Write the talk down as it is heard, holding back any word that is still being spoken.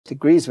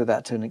agrees with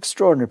that to an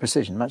extraordinary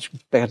precision, much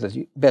better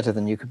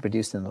than you could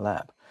produce in the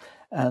lab.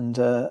 And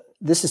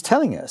this is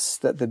telling us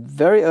that the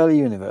very early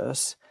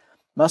universe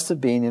must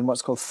have been in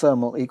what's called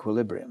thermal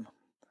equilibrium.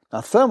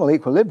 Now, thermal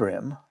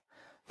equilibrium,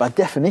 by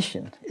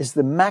definition, is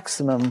the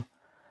maximum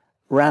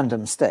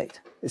random state.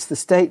 It's the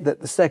state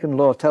that the second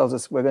law tells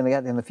us we're going to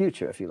get in the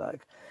future, if you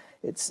like.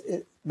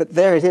 But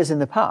there it is in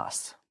the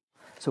past.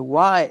 So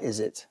why is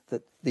it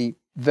that the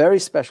very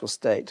special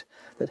state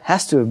that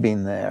has to have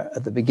been there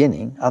at the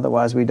beginning,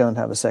 otherwise we don't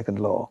have a second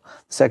law?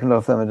 The second law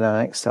of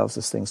thermodynamics tells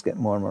us things get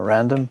more and more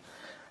random,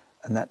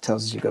 and that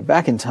tells us you go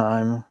back in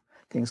time,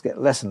 things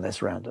get less and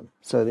less random.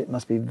 So it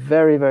must be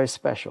very, very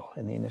special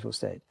in the initial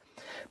state.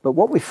 But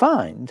what we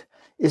find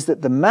is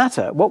that the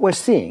matter, what we're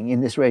seeing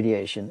in this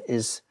radiation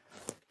is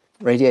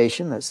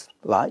radiation, that's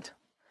light,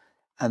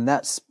 and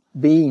that's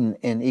been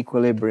in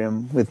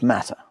equilibrium with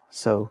matter.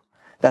 So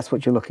that's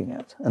what you're looking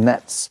at. And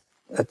that's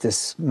at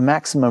this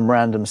maximum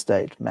random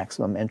state,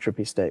 maximum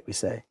entropy state, we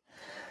say.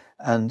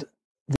 And